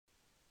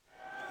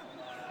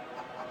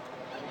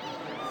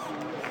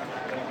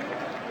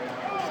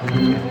On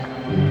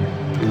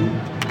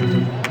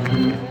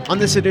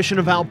this edition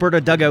of Alberta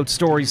Dugout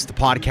Stories, the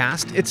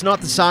podcast, it's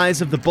not the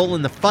size of the bull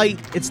in the fight,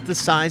 it's the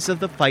size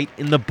of the fight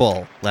in the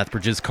bull.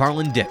 Lethbridge's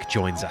Carlin Dick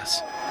joins us.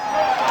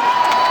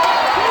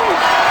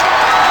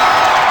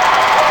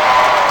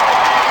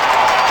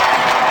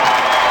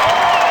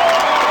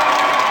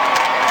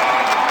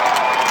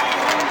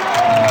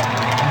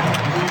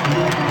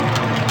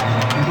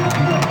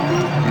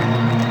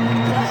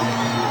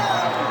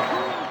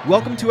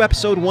 Welcome to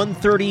episode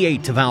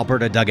 138 of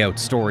Alberta Dugout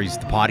Stories,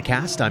 the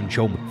podcast. I'm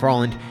Joe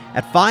McFarland.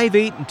 At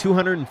 5'8" and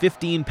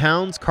 215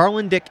 pounds,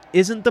 Carlin Dick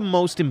isn't the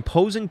most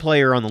imposing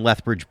player on the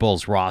Lethbridge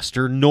Bulls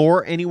roster,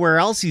 nor anywhere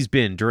else he's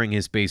been during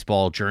his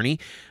baseball journey,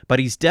 but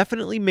he's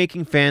definitely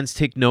making fans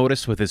take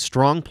notice with his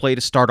strong play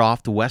to start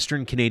off the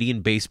Western Canadian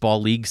Baseball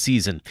League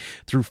season.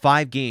 Through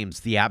 5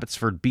 games, the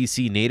Abbotsford,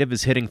 BC native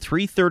is hitting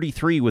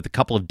 .333 with a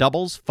couple of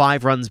doubles,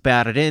 5 runs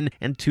batted in,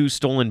 and 2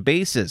 stolen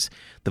bases.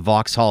 The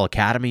Vauxhall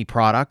Academy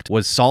product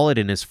was solid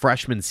in his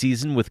freshman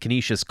season with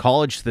Canisius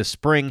College this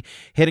spring,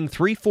 hitting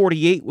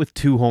 .348 with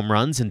 2 home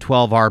runs and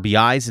 12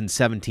 RBIs in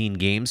 17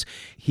 games.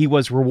 He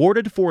was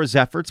rewarded for his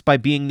efforts by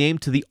being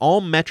named to the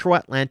All-Metro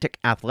Atlantic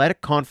Athletic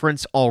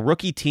Conference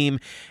All-Rookie team,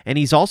 and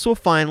he's also a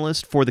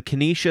finalist for the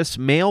Canisius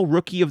Male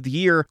Rookie of the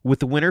Year, with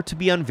the winner to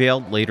be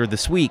unveiled later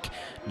this week.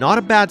 Not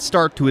a bad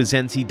start to his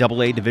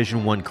NCAA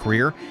Division I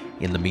career.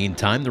 In the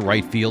meantime, the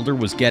right fielder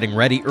was getting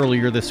ready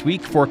earlier this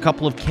week for a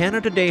couple of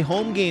Canada Day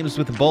home games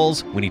with the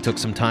Bulls when he took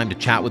some time to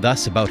chat with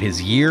us about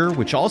his year,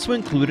 which also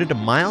included a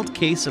mild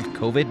case of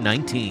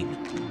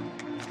COVID-19.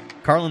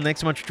 Carlin, thanks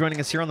so much for joining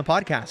us here on the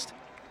podcast.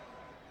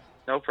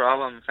 No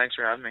problem. Thanks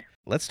for having me.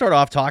 Let's start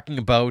off talking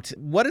about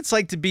what it's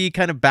like to be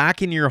kind of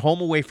back in your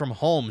home away from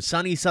home.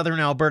 Sunny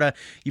Southern Alberta.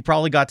 You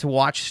probably got to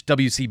watch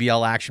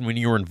WCBL action when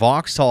you were in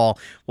Vauxhall.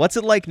 What's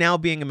it like now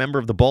being a member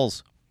of the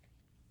Bulls?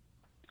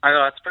 I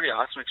know, it's a pretty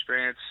awesome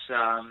experience.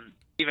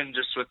 Even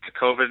just with the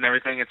COVID and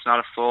everything, it's not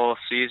a full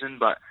season,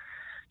 but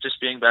just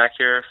being back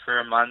here for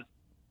a month,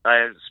 I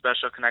have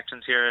special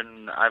connections here,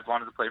 and I've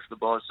wanted to play for the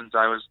Bulls since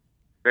I was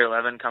grade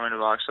 11 coming to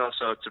Vauxhall,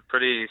 so it's a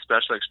pretty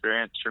special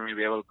experience for me to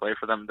be able to play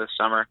for them this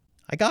summer.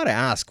 I gotta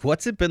ask,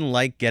 what's it been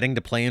like getting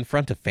to play in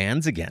front of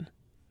fans again?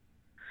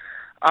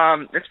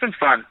 It's been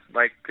fun.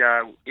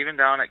 Even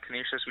down at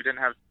Canisius, we didn't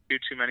have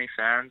too many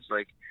fans.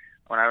 Like,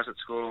 when I was at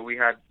school, we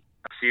had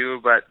a few,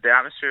 but the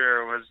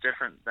atmosphere was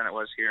different than it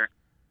was here.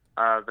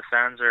 The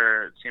fans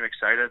seem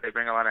excited. They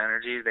bring a lot of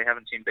energy. They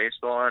haven't seen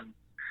baseball in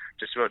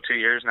just about 2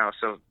 years now,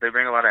 so they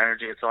bring a lot of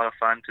energy. It's a lot of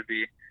fun to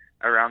be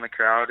around the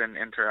crowd and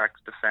interact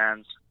with the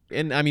fans.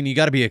 And, I mean, you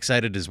got to be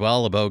excited as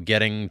well about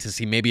getting to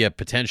see maybe a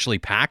potentially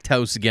packed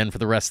house again for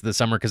the rest of the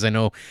summer, because I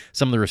know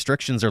some of the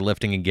restrictions are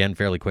lifting again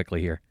fairly quickly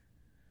here.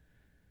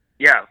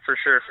 Yeah, for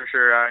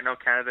sure. I know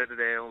Canada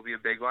Day will be a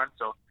big one,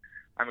 so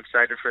I'm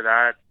excited for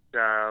that.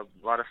 A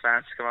lot of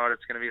fans come out.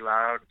 It's going to be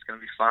loud. It's going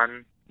to be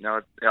fun. You know,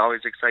 it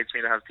always excites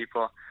me to have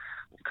people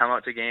come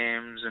out to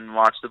games and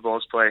watch the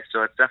Bulls play,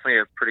 so it's definitely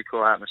a pretty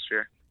cool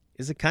atmosphere.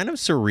 Is it kind of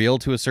surreal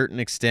to a certain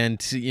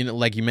extent? You know,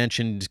 like you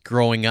mentioned,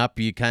 growing up,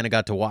 you kind of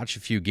got to watch a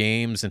few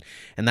games and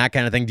that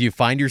kind of thing. Do you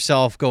find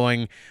yourself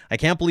going, I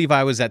can't believe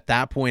I was at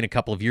that point a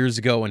couple of years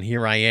ago, and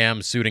here I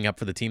am suiting up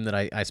for the team that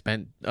I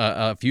spent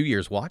a few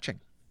years watching?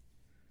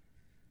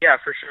 Yeah,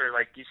 for sure.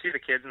 Like, you see the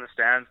kids in the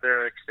stands,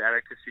 they're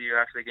ecstatic to see you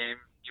after the game.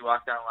 You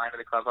walk down the line to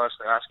the clubhouse,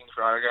 they're asking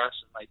for autographs,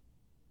 and, like,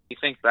 you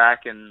think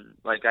back, and,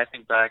 like, I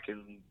think back,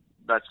 and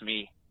that's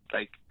me.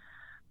 Like,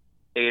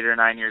 8 or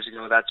 9 years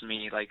ago, that's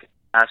me, like,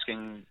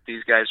 asking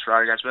these guys for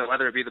autographs, but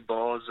whether it be the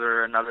Bulls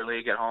or another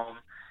league at home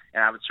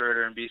in Abbotsford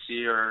or in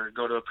BC or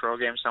go to a pro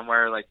game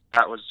somewhere, like,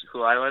 that was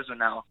who I was. And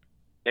now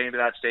getting to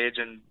that stage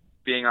and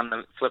being on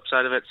the flip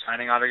side of it,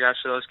 signing autographs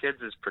for those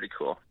kids is pretty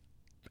cool.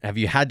 Have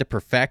you had to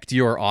perfect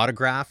your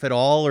autograph at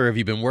all, or have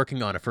you been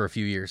working on it for a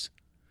few years?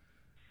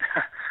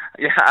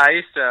 Yeah, I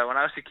used to, when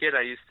I was a kid,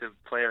 I used to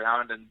play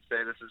around and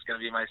say this is going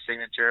to be my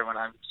signature when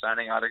I'm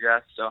signing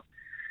autographs. So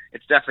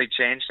it's definitely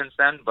changed since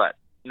then, but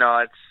no,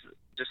 it's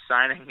just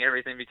signing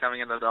everything,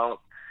 becoming an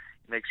adult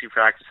makes you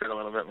practice it a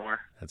little bit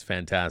more. That's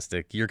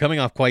fantastic. You're coming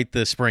off quite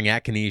the spring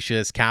at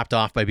Canisius, capped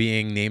off by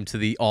being named to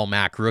the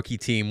All-MAC rookie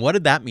team. What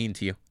did that mean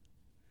to you?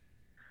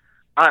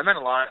 It meant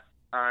a lot.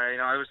 It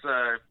was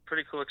a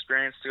pretty cool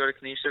experience to go to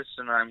Canisius,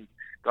 and I'm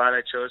glad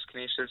I chose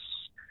Canisius.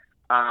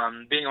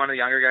 Being one of the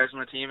younger guys on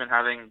the team and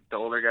having the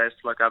older guys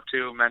to look up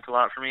to meant a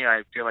lot for me.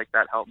 I feel like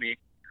that helped me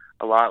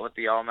a lot with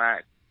the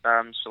All-MAC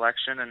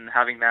selection, and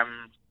having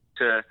them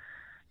to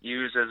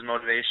use as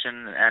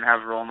motivation and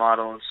have role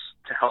models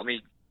to help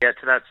me get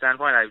to that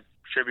standpoint. I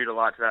attribute a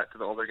lot to that, to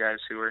the older guys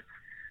who were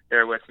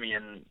there with me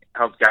and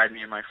helped guide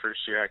me in my first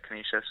year at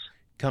Canisius.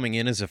 Coming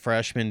in as a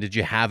freshman, did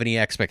you have any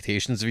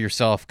expectations of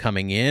yourself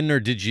coming in, or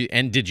did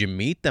you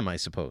meet them, I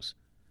suppose?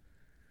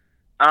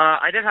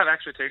 I did have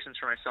expectations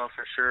for myself,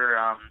 for sure.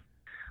 I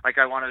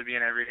wanted to be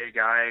an everyday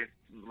guy,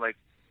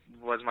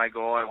 was my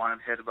goal. I wanted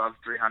to hit above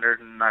 300,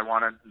 and I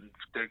wanted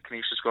the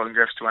Canisius Golden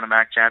Griffs to win a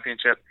MAC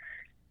championship.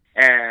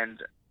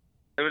 And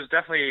it was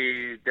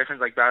definitely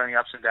different, battling the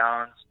ups and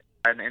downs.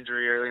 I had an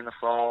injury early in the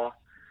fall,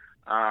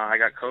 I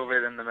got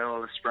COVID in the middle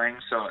of the spring,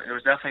 so it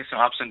was definitely some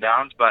ups and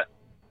downs, but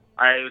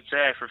I would say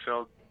I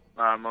fulfilled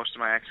most of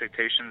my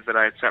expectations that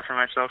I had set for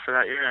myself for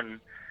that year, and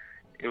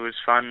it was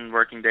fun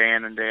working day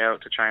in and day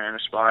out to try and earn a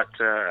spot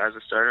as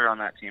a starter on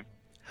that team.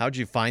 How'd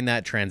you find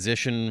that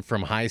transition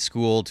from high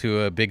school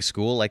to a big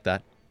school like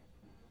that?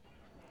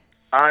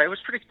 It was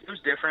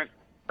different.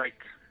 Like,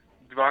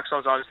 Vauxhall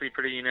is obviously a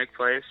pretty unique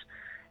place,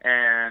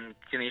 and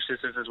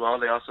Canisius is as well.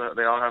 They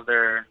all have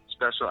their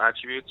special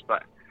attributes,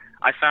 but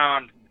I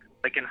found,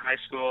 like, in high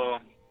school,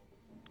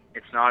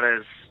 it's not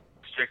as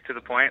strict to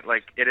the point.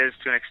 Like, it is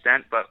to an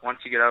extent, but once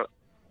you get out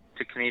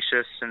to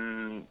Canisius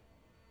and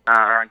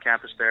or on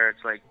campus there,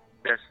 it's like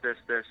this,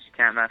 you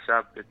can't mess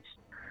up.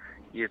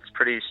 It's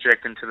pretty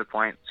strict and to the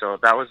point. So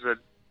that was the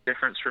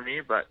difference for me,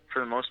 but for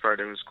the most part,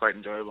 it was quite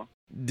enjoyable.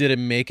 Did it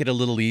make it a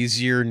little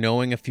easier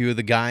knowing a few of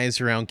the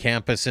guys around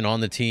campus and on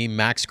the team,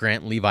 Max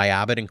Grant and Levi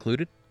Abbott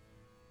included?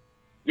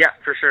 Yeah,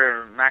 for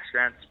sure. Max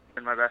Grant's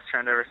been my best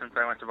friend ever since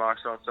I went to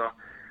Vauxhall, so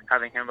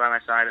having him by my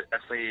side, it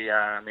definitely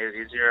made it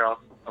easier,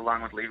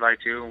 along with Levi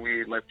too.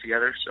 We lived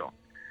together, so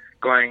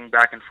going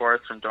back and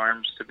forth from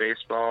dorms to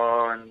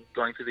baseball and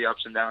going through the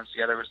ups and downs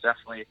together was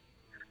definitely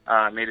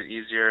made it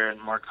easier and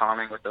more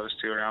calming with those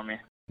two around me.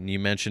 You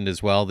mentioned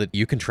as well that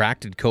you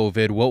contracted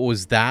COVID. What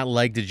was that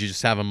like? Did you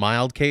just have a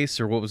mild case,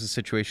 or what was the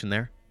situation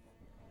there?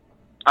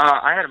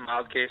 I had a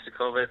mild case of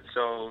COVID,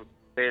 so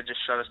they had just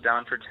shut us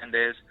down for 10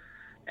 days,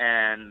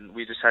 and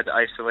we just had to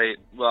isolate.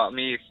 Well,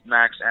 me,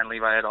 Max, and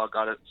Levi had all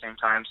got it at the same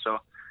time, so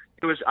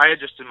I had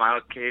just a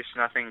mild case,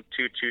 nothing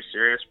too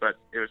serious, but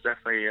it was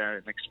definitely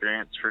an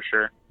experience for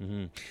sure.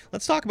 Mm-hmm.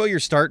 Let's talk about your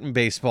start in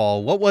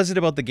baseball. What was it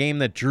about the game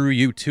that drew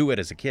you to it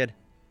as a kid?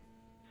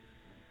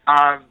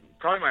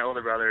 Probably my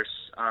older brothers.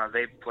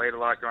 They played a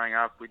lot growing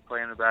up. We'd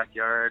play in the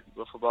backyard,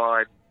 wiffle ball.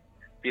 I'd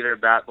be their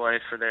bat boy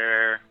for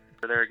their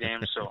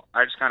games. So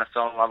I just kind of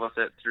fell in love with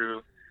it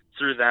through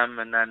them,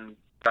 and then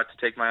got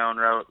to take my own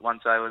route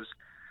once I was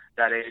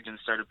that age and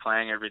started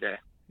playing every day.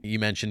 You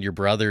mentioned your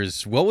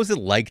brothers. What was it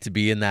like to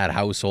be in that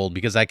household?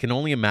 Because I can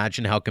only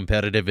imagine how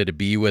competitive it'd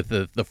be with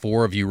the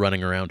four of you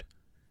running around.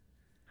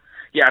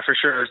 Yeah, for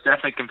sure. It was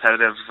definitely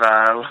competitive.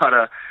 A lot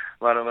of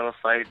little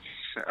fights,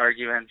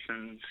 arguments,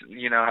 and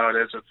you know how it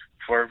is with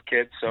four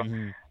kids. So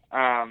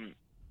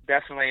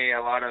definitely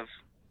a lot of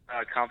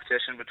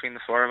competition between the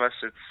four of us.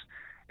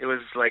 It was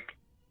like,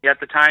 at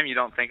the time you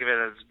don't think of it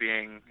as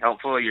being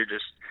helpful. You're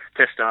just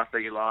pissed off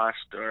that you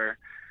lost or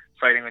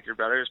fighting with your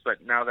brothers.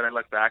 But now that I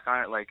look back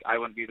on it, like, I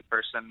wouldn't be the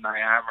person I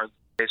am or the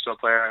baseball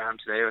player I am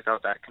today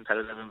without that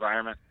competitive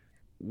environment.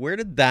 Where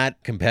did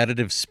that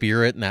competitive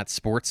spirit and that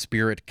sports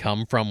spirit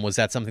come from? Was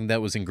that something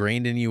that was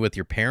ingrained in you with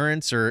your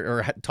parents,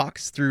 or talk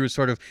us through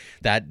sort of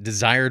that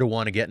desire to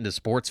want to get into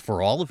sports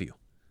for all of you?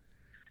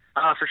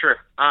 For sure.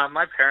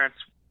 My parents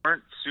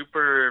weren't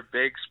super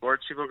big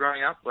sports people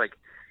growing up. Like,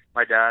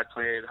 my dad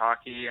played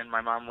hockey and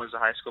my mom was a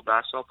high school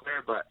basketball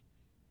player, but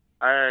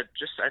I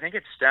think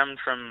it stemmed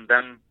from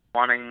them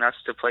wanting us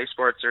to play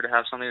sports or to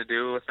have something to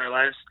do with our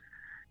lives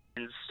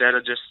instead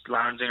of just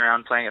lounging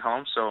around playing at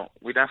home. So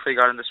we definitely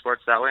got into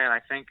sports that way, and I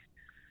think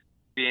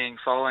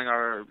following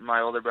my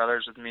older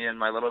brothers with me and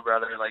my little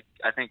brother, like,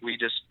 I think we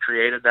just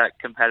created that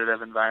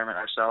competitive environment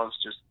ourselves,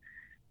 just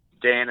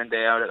day in and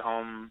day out at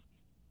home,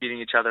 beating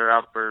each other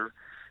up or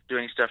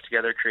doing stuff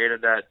together,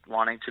 created that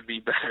wanting to be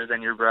better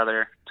than your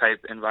brother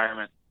type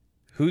environment.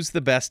 Who's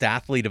the best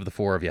athlete of the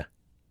four of you?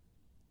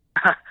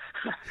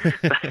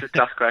 That's a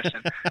tough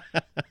question.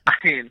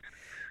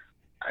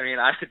 I mean,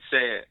 I could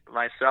say it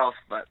myself,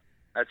 but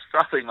that's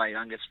probably my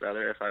youngest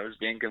brother, if I was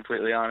being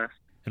completely honest.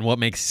 And what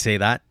makes you say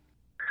that?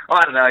 Well,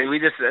 I don't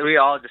know. We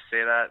all just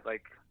say that.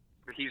 Like,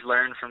 he's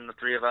learned from the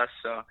three of us,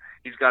 so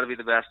he's got to be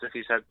the best if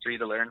he's had three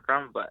to learn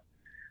from. But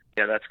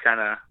yeah, that's kind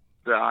of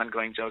the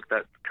ongoing joke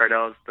that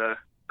Cardell is the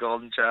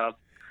golden child.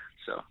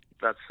 So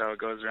that's how it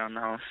goes around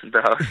the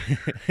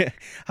house.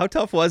 How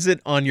tough was it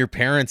on your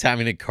parents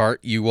having to cart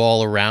you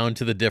all around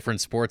to the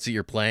different sports that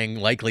you're playing,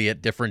 likely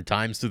at different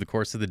times through the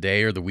course of the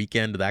day or the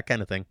weekend, that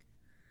kind of thing?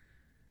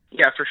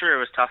 Yeah, for sure. It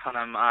was tough on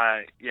them.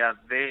 Yeah,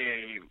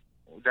 they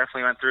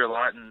definitely went through a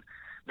lot and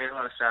made a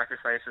lot of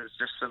sacrifices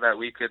just so that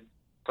we could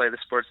play the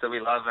sports that we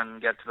love and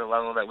get to the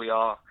level that we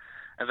all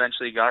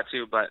eventually got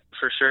to. But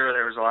for sure,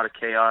 there was a lot of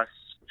chaos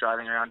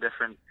driving around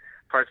different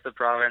parts of the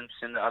province,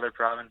 into other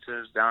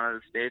provinces, down to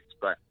the States.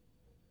 But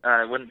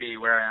it wouldn't be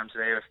where I am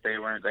today if they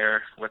weren't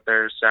there with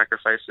their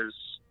sacrifices,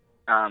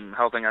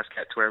 helping us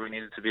get to where we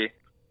needed to be.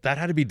 That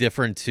had to be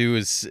different too.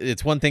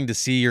 It's one thing to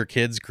see your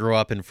kids grow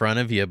up in front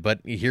of you, but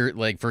here,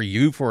 like for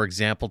you, for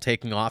example,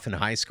 taking off in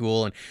high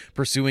school and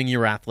pursuing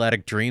your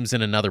athletic dreams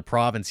in another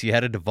province, you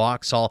headed to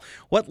Vauxhall.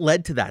 What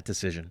led to that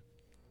decision?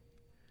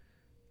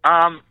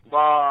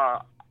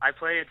 Well, I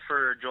played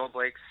for Joel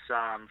Blake's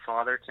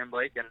father, Tim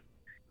Blake, and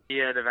he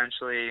had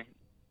eventually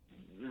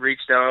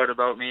reached out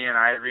about me, and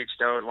I had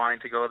reached out wanting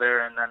to go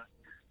there. And then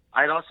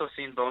I'd also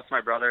seen both my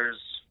brothers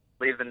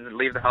leave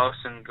the house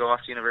and go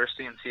off to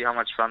university and see how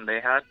much fun they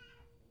had.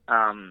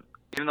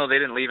 Even though they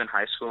didn't leave in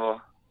high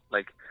school,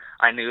 like,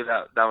 I knew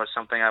that was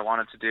something I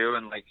wanted to do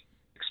and, like,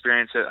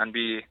 experience it and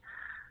be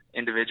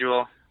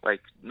individual,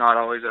 like not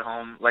always at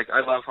home. Like I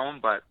love home,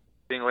 but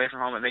being away from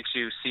home, it makes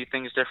you see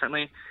things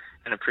differently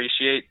and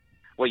appreciate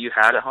what you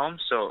had at home.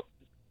 So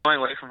going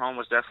away from home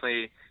was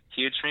definitely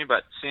huge for me,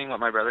 but seeing what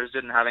my brothers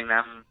did and having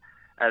them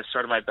as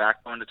sort of my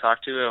backbone to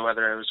talk to,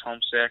 whether I was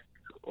homesick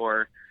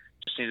or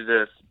just needed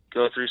to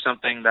go through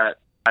something that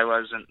I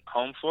wasn't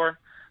home for,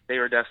 they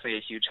were definitely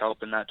a huge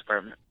help in that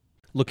department.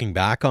 Looking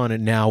back on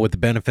it now with the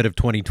benefit of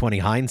 2020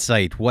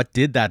 hindsight, what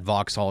did that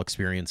Vauxhall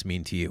experience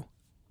mean to you?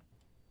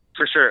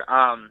 For sure.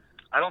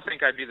 I don't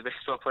think I'd be the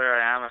baseball player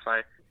I am if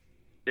I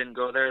didn't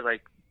go there.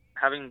 Like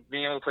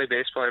being able to play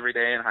baseball every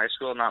day in high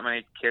school, not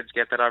many kids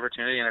get that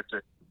opportunity, and it's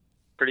a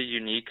pretty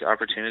unique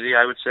opportunity,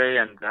 I would say.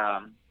 And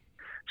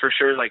for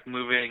sure, like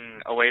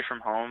moving away from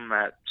home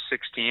at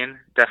 16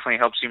 definitely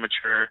helps you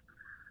mature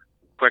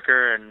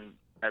quicker and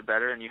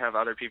better, and you have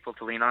other people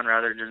to lean on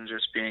rather than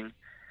just being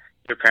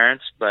your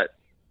parents. But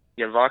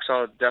yeah,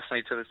 Vauxhall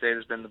definitely to this day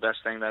has been the best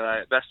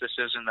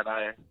decision that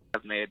I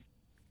have made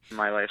in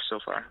my life so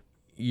far.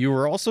 You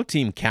were also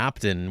team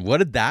captain. What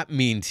did that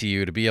mean to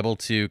you to be able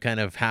to kind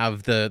of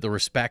have the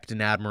respect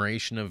and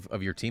admiration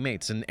of your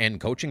teammates and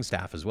coaching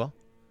staff as well?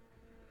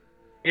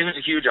 It was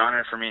a huge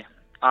honor for me.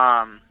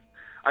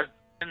 I've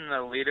been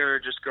a leader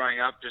just growing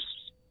up, just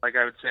like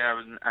I would say I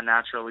was a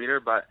natural leader,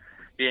 but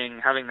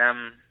having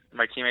them,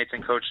 my teammates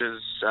and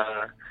coaches,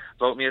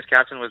 vote me as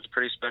captain was a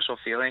pretty special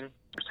feeling.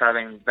 Just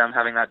having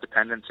that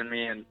dependence in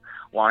me and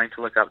wanting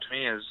to look up to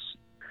me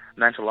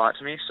meant a lot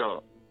to me.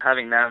 So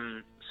having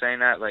them saying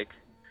that, like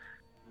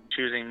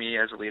choosing me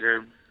as a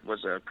leader,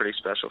 was a pretty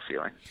special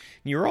feeling.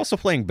 You were also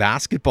playing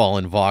basketball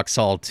in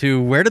Vauxhall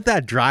too. Where did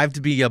that drive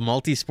to be a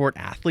multi-sport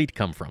athlete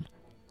come from?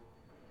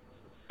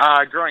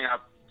 Growing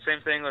up,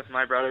 same thing with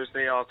my brothers.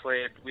 We all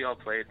played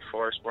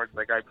 4 sports.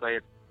 Like I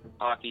played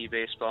hockey,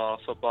 baseball,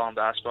 football, and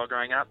basketball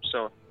growing up.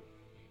 So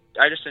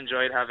I just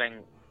enjoyed having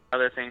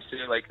other things to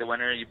do. Like the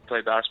winter, you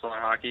play basketball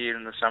and hockey, and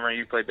in the summer,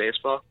 you play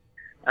baseball.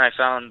 And I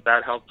found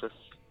that helped with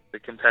the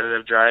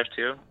competitive drive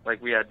too.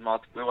 Like we had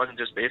it wasn't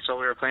just baseball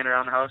we were playing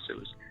around the house. It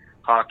was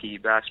hockey,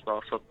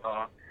 basketball,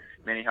 football,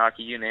 mini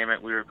hockey, you name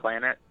it, we were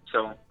playing it.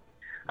 So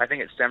I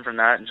think it stemmed from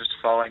that and just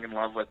falling in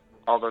love with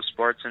all those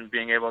sports and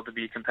being able to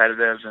be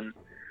competitive, and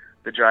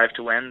the drive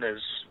to win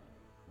is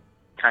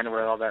kind of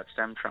where all that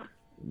stemmed from.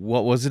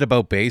 What was it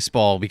about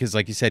baseball? Because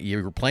like you said,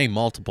 you were playing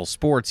multiple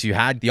sports. You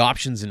had the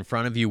options in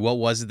front of you. What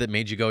was it that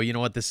made you go, you know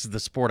what, this is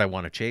the sport I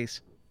want to chase?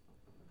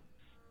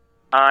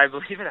 I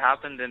believe it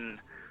happened in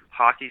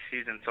hockey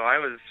season. So I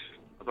was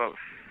about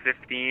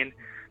 15,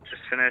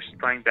 just finished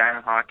playing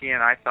Bantam hockey,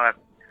 and I thought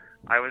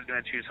I was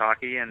going to choose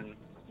hockey, and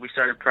we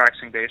started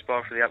practicing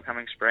baseball for the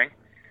upcoming spring.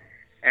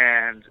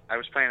 And I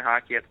was playing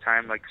hockey at the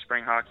time, like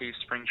spring hockey,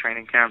 spring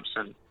training camps,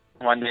 and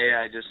one day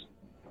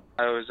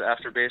I was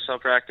after baseball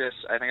practice.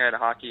 I think I had a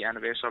hockey and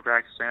a baseball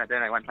practice that day,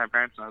 and I went to my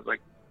parents and I was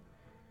like,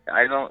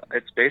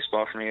 it's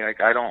baseball for me.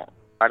 Like I don't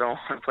want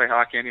to play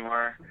hockey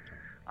anymore.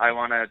 I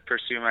want to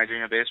pursue my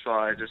dream of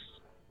baseball.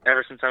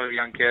 Ever since I was a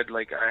young kid,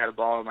 like I had a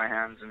ball in my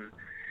hands, and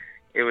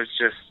I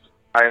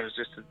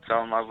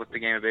fell in love with the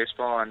game of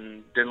baseball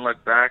and didn't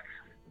look back.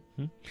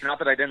 Not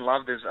that I didn't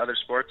love these other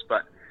sports,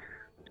 but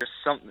just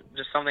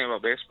something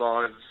about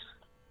baseball is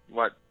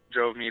what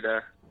drove me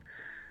to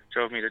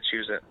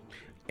choose it.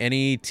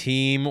 Any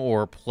team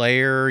or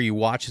player you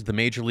watched at the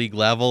major league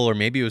level, or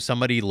maybe it was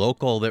somebody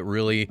local that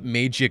really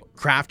made you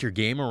craft your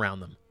game around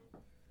them?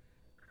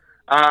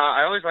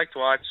 I always like to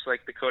watch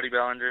like the Cody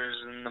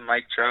Bellingers and the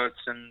Mike Trouts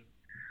and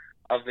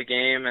of the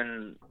game,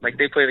 and like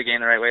they play the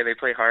game the right way. They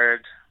play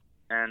hard,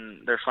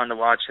 and they're fun to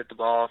watch. Hit the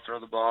ball, throw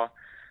the ball,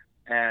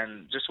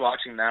 and just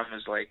watching them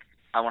is like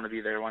I want to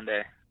be there one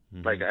day.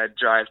 Mm-hmm. Like I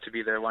drive to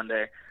be there one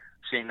day.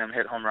 Seeing them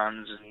hit home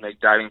runs and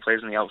make diving plays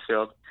in the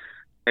outfield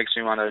makes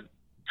me want to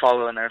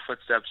follow in their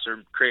footsteps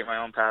or create my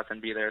own path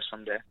and be there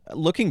someday.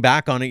 Looking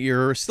back on it,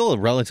 you're still a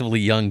relatively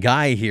young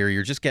guy here.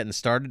 You're just getting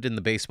started in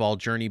the baseball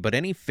journey, but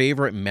any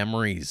favorite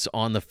memories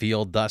on the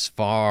field thus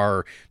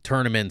far,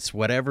 tournaments,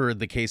 whatever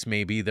the case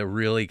may be, that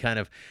really kind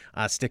of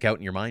stick out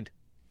in your mind?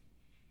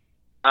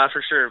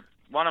 For sure.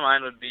 One of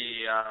mine would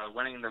be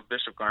winning the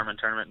Bishop Gorman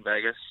tournament in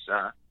Vegas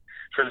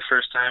for the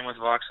first time with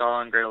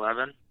Vauxhall in grade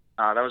 11.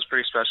 That was a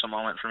pretty special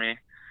moment for me.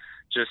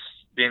 Just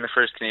being the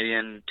first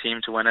Canadian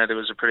team to win it, it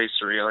was a pretty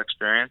surreal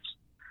experience.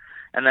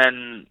 And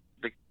then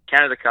the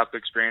Canada Cup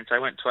experience, I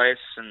went twice,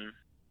 and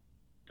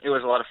it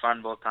was a lot of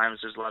fun both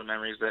times. There's a lot of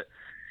memories that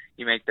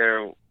you make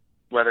there,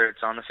 whether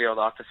it's on the field,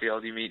 off the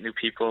field. You meet new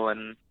people,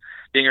 and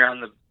being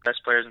around the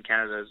best players in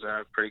Canada is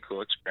a pretty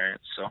cool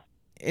experience. So,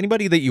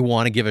 anybody that you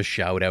want to give a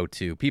shout out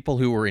to, people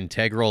who were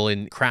integral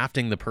in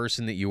crafting the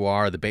person that you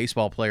are, the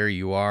baseball player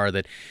you are,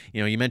 that,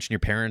 you know, you mentioned your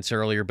parents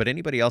earlier, but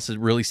anybody else that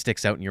really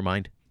sticks out in your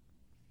mind?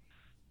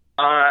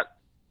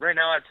 Right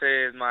now, I'd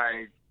say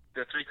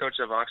the 3 coaches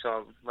of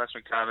Vauxhall, Les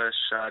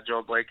McTavish,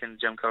 Joel Blake, and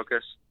Jim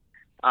Kokas.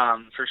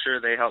 For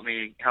sure, they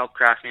helped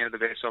craft me into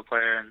the baseball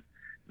player and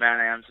man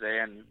I am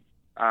today. And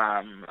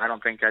I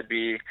don't think I'd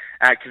be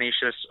at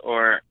Canisius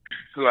or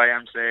who I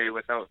am today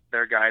without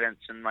their guidance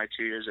in my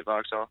 2 years at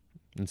Vauxhall.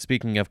 And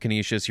speaking of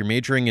Canisius, you're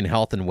majoring in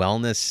health and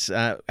wellness.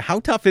 How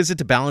tough is it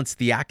to balance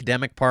the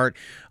academic part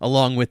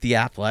along with the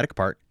athletic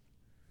part?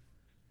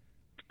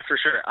 For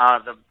sure.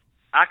 The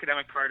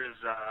academic part is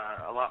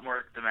a lot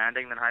more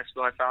demanding than high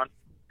school, I found.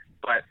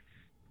 But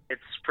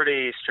it's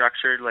pretty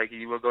structured. Like,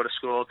 you will go to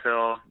school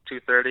till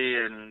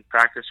 2:30 and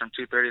practice from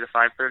 2:30 to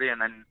 5:30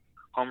 and then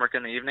homework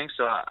in the evening.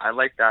 So I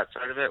like that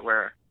side of it,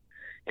 where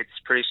it's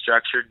pretty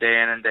structured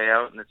day in and day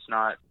out, and it's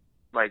not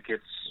like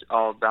it's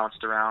all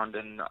bounced around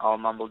and all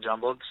mumble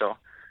jumbled. So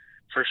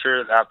for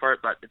sure that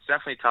part, but it's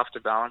definitely tough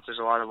to balance. There's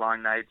a lot of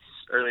long nights,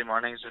 early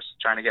mornings, just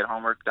trying to get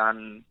homework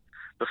done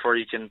before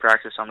you can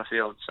practice on the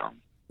field. So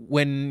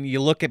when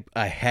you look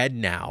ahead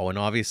now, and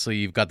obviously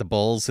you've got the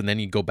Bulls and then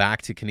you go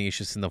back to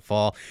Canisius in the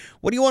fall,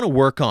 what do you want to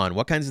work on?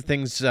 What kinds of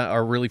things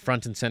are really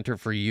front and center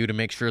for you to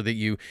make sure that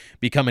you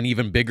become an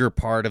even bigger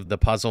part of the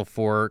puzzle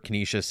for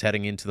Canisius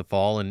heading into the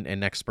fall and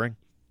next spring?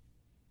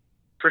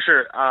 For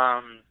sure.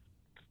 And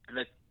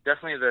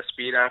definitely the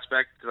speed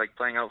aspect, like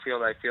playing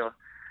outfield, I feel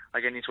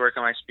like I need to work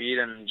on my speed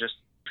and just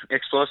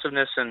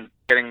explosiveness and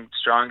getting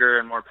stronger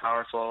and more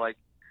powerful, like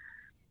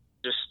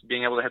just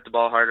being able to hit the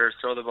ball harder,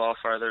 throw the ball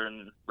farther,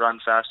 and run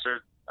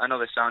faster. I know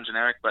they sound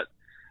generic, but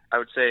I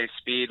would say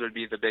speed would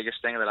be the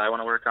biggest thing that I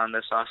want to work on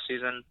this off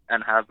season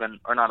and have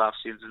been, or not off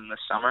season, this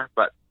summer,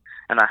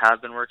 and I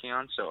have been working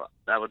on. So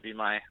that would be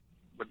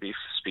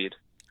speed.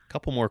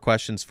 Couple more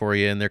questions for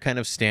you, and they're kind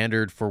of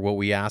standard for what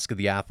we ask of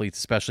the athletes,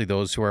 especially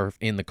those who are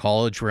in the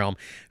college realm,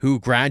 who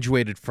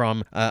graduated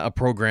from a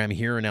program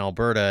here in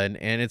Alberta,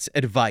 and it's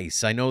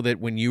advice. I know that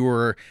when you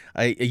were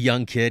a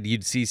young kid,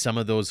 you'd see some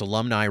of those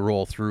alumni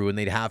roll through, and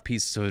they'd have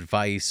pieces of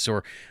advice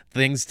or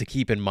things to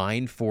keep in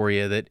mind for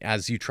you that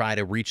as you try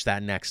to reach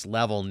that next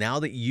level. Now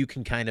that you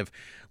can kind of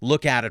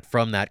look at it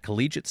from that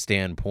collegiate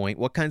standpoint,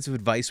 what kinds of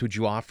advice would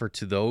you offer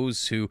to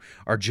those who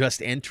are just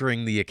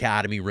entering the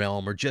academy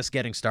realm or just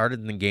getting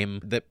started in the game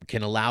that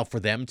can allow for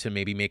them to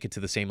maybe make it to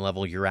the same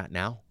level you're at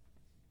now?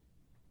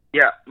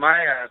 Yeah,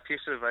 my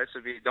piece of advice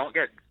would be don't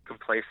get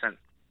complacent.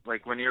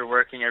 Like, when you're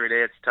working every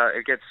day, it's tough.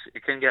 It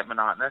can get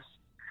monotonous.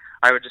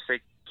 I would just say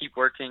keep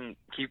working,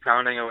 keep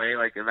pounding away.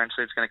 Like,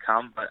 eventually it's going to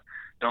come, but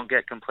don't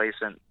get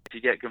complacent. If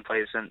you get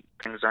complacent,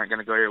 things aren't going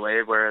to go your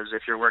way. Whereas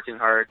if you're working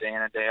hard day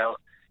in and day out,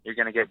 you're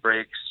going to get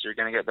breaks, you're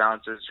going to get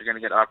bounces, you're going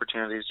to get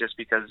opportunities just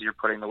because you're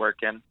putting the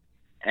work in,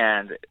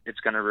 and it's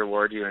going to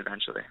reward you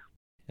eventually.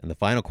 And the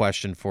final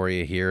question for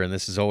you here, and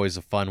this is always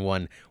a fun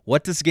one,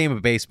 what does the game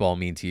of baseball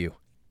mean to you?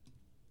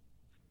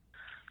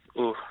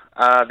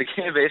 The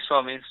game of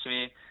baseball means to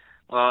me,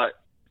 well,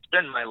 it's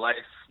been my life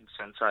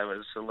since I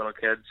was a little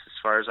kid, as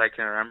far as I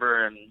can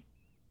remember, and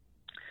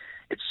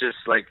it's just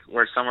like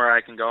where somewhere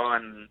I can go,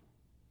 and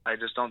I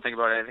just don't think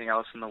about anything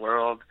else in the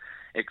world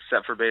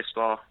except for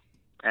baseball,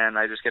 and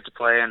I just get to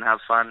play and have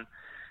fun,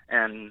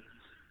 and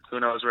who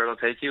knows where it'll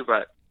take you,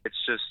 but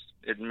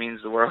it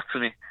means the world to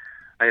me.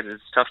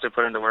 It's tough to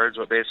put into words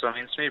what baseball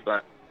means to me,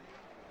 but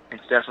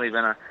it's definitely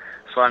been a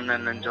fun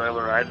and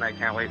enjoyable ride, and I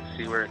can't wait to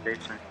see where it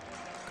takes me.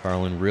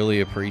 Carlin,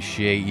 really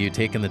appreciate you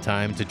taking the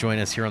time to join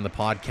us here on the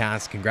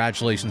podcast.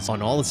 Congratulations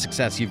on all the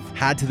success you've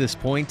had to this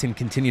point and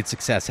continued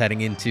success heading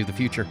into the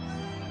future.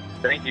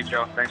 Thank you,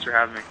 Joe. Thanks for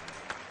having me.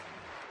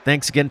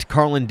 Thanks again to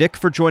Carlin Dick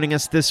for joining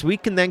us this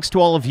week, and thanks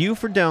to all of you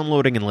for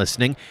downloading and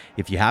listening.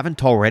 If you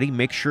haven't already,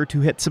 make sure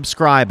to hit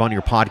subscribe on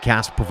your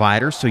podcast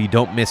provider so you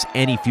don't miss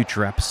any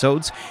future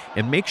episodes,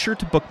 and make sure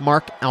to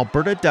bookmark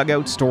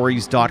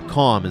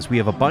albertadugoutstories.com as we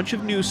have a bunch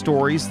of news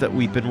stories that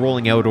we've been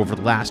rolling out over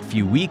the last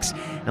few weeks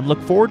and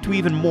look forward to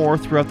even more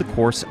throughout the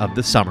course of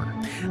the summer.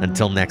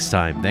 Until next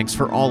time, thanks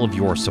for all of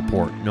your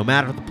support, no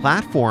matter the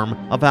platform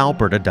of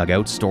Alberta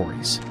Dugout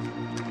Stories.